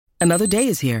Another day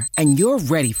is here, and you're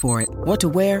ready for it. What to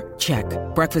wear? Check.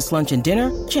 Breakfast, lunch, and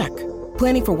dinner? Check.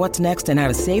 Planning for what's next and how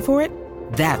to save for it?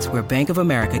 That's where Bank of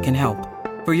America can help.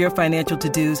 For your financial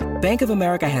to-dos, Bank of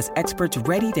America has experts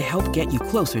ready to help get you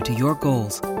closer to your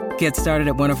goals. Get started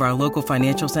at one of our local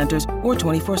financial centers or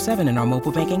 24/7 in our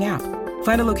mobile banking app.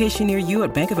 Find a location near you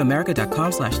at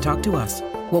bankofamerica.com/talktous.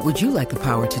 What would you like the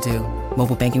power to do?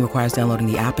 Mobile banking requires downloading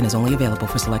the app and is only available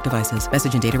for select devices.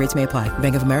 Message and data rates may apply.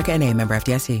 Bank of America N.A., member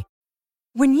FDIC.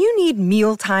 When you need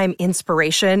mealtime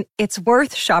inspiration, it's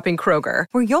worth shopping Kroger,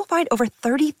 where you'll find over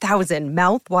 30,000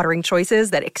 mouth-watering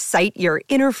choices that excite your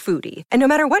inner foodie. And no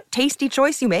matter what tasty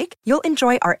choice you make, you'll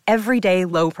enjoy our everyday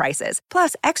low prices,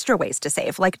 plus extra ways to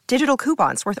save, like digital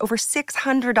coupons worth over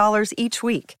 $600 each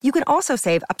week. You can also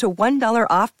save up to $1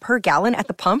 off per gallon at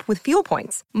the pump with fuel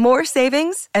points. More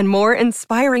savings and more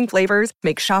inspiring flavors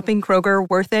make shopping Kroger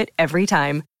worth it every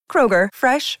time. Kroger,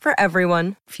 fresh for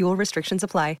everyone. Fuel restrictions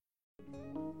apply.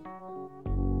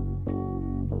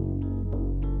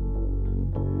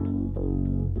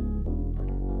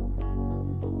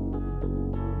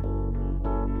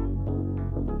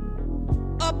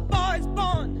 A boy's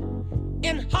born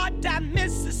in hot time,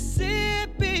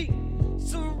 Mississippi,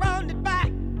 surrounded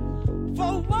by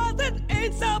four walls that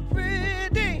ain't so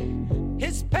pretty.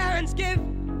 His parents give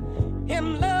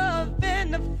him love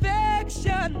and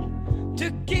affection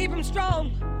to keep him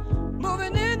strong,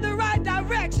 moving in the right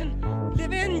direction,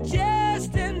 living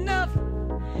just enough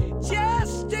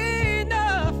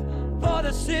for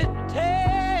the city.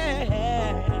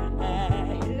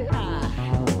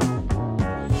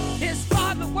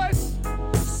 Works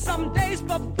some days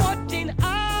for 14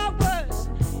 hours,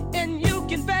 and you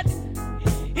can bet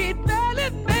he barely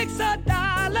makes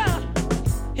 $1.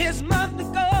 His mother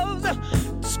goes to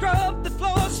scrub the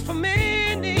floors for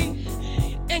many,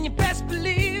 and you best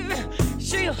believe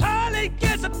she hardly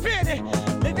gets a penny,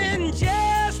 living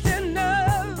just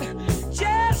enough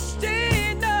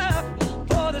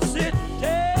for the city.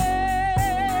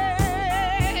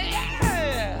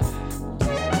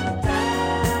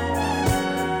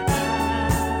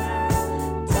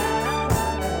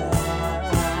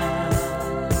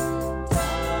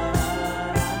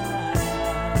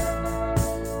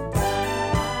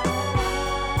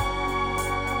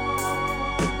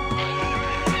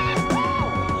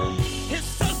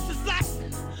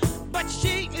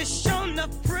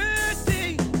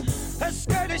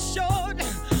 Short,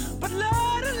 but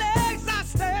Lord, her legs are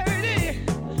sturdy.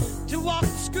 To walk to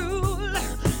school,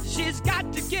 she's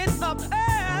got to get up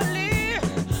early.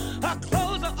 Her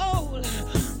clothes are old,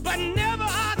 but never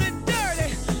are they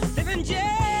dirty. Living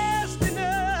just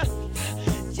enough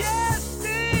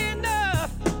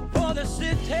for the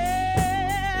city.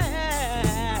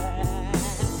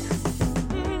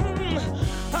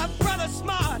 Her brother's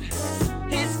smart,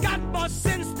 he's got more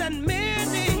sense than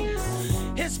many.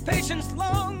 His patience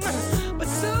long, but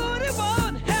soon he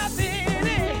won't have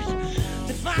any.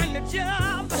 To find a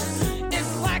job is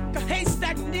like a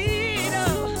haystack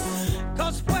needle,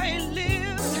 'cause where he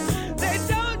lives, they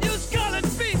don't use colored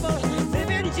people.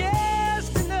 Living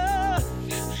just enough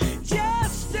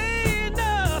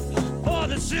for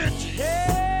the city.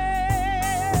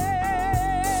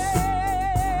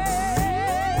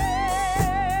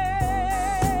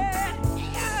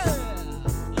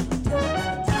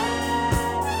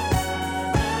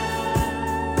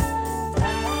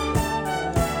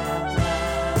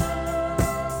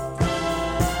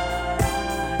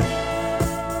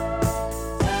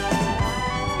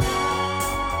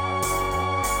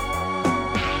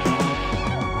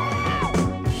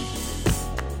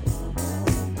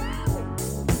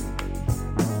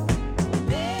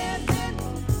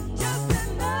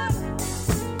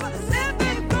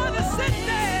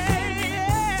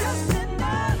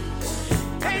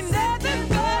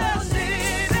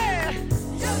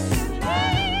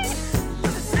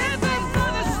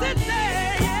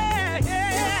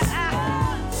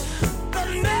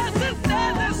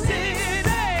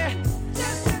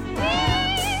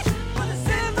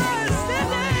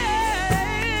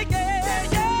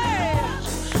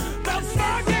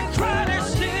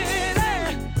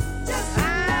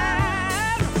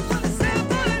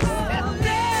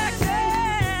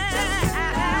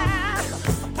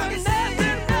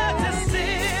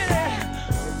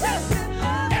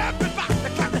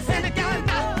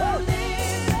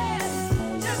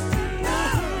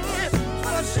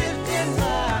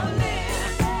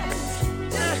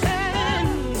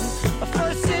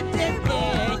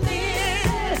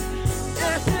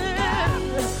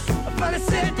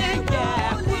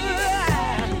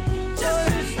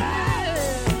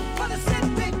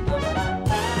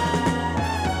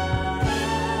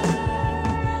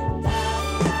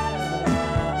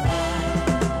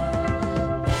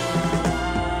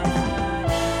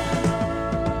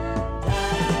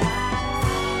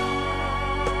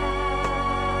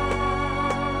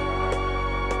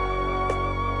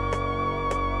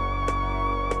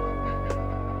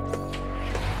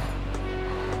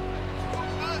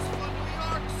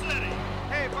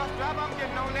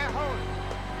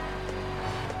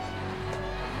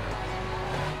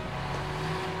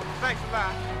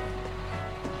 try.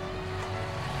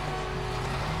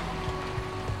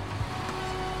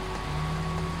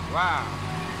 Wow.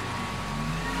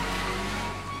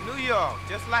 New York,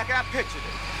 just like I pictured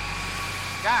it.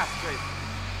 Skyscrapers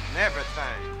and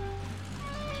everything.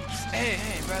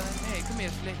 Hey, brother. Hey, come here,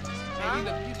 Slick. Hey,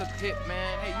 you look hip,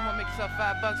 man. Hey, you want to make yourself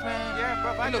 $5, man? Yeah,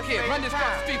 bro. Hey, look here, run this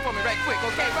across the street for me right quick,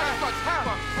 okay? Run this across the street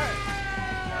for me. Hey.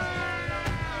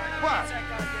 What?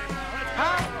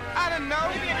 Huh? I didn't know.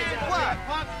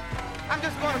 What? I'm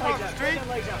just going across the street.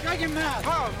 Shut your mouth.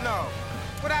 Oh, no.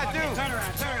 What'd I do? Turn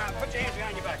around. Put your hands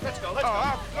behind your back. Let's go.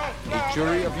 The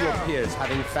jury of your peers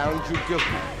having found you guilty.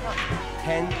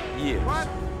 10 years. What?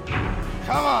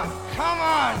 Come on.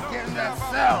 Get in that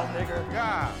cell, nigga.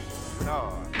 God,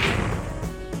 Lord.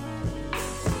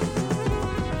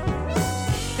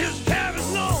 His hair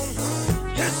is long,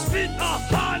 his feet are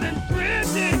hard and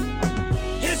gritty.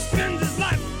 He spends his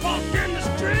life walking the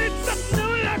streets of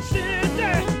New York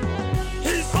City.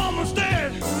 He's almost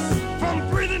dead from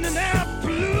breathing in air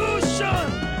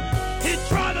pollution. He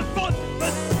tried to vote,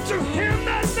 but to him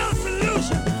there's no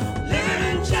solution.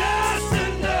 Living just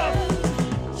enough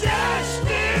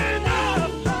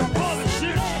for the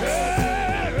shit.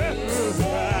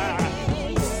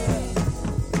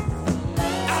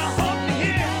 I hope to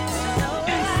hear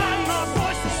inside my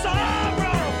voice the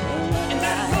sorrow, and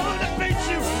that motivates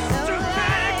you to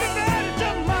take advantage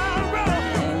of my role.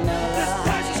 This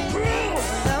place is cruel,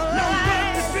 no one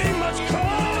could be much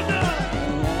colder.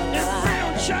 If we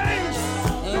don't change,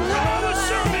 the world will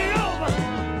soon be over.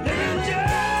 Living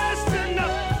just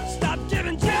enough, stop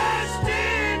giving just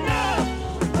enough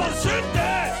for the city.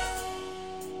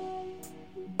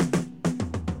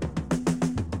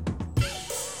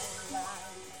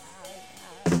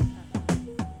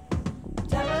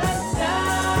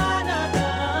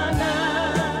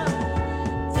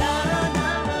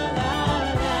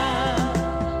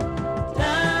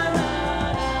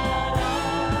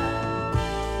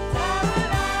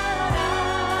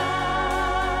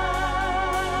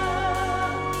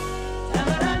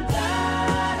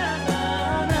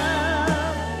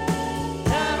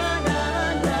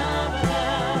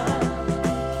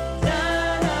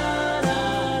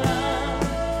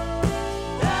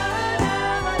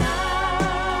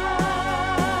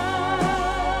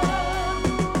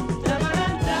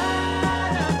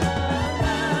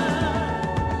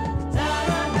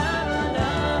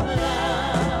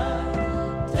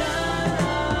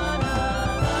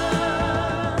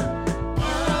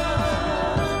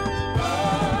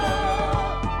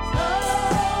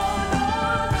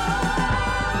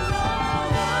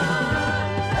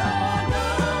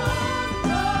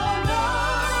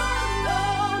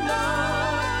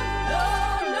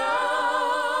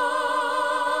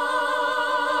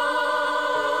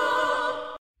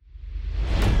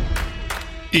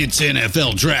 It's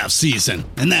NFL draft season,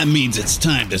 and that means it's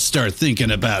time to start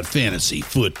thinking about fantasy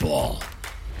football.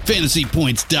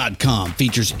 FantasyPoints.com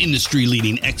features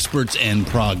industry-leading experts and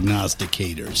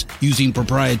prognosticators using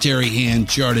proprietary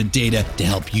hand-charted data to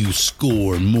help you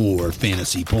score more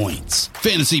fantasy points.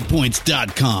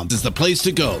 FantasyPoints.com is the place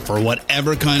to go for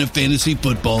whatever kind of fantasy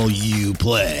football you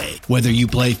play. Whether you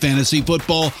play fantasy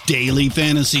football, daily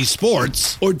fantasy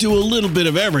sports, or do a little bit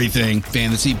of everything,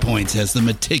 Fantasy Points has the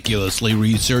meticulously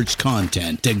researched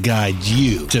content to guide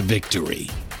you to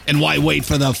victory. And why wait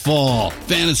for the fall?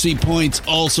 Fantasy Points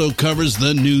also covers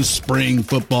the new spring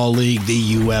football league,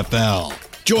 the UFL.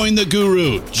 Join the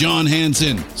guru, John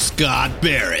Hansen, Scott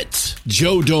Barrett,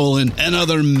 Joe Dolan, and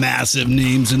other massive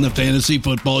names in the fantasy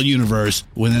football universe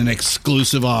with an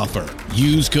exclusive offer.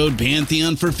 Use code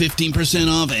Pantheon for 15%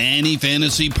 off any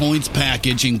Fantasy Points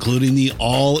package, including the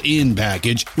all-in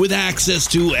package, with access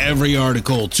to every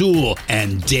article, tool,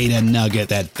 and data nugget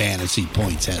that Fantasy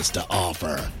Points has to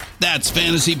offer. That's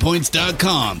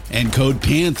FantasyPoints.com and code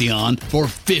Pantheon for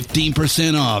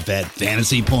 15% off at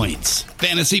Fantasy Points.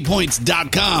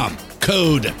 FantasyPoints.com,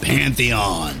 code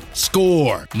Pantheon.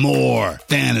 Score more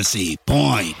fantasy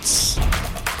points.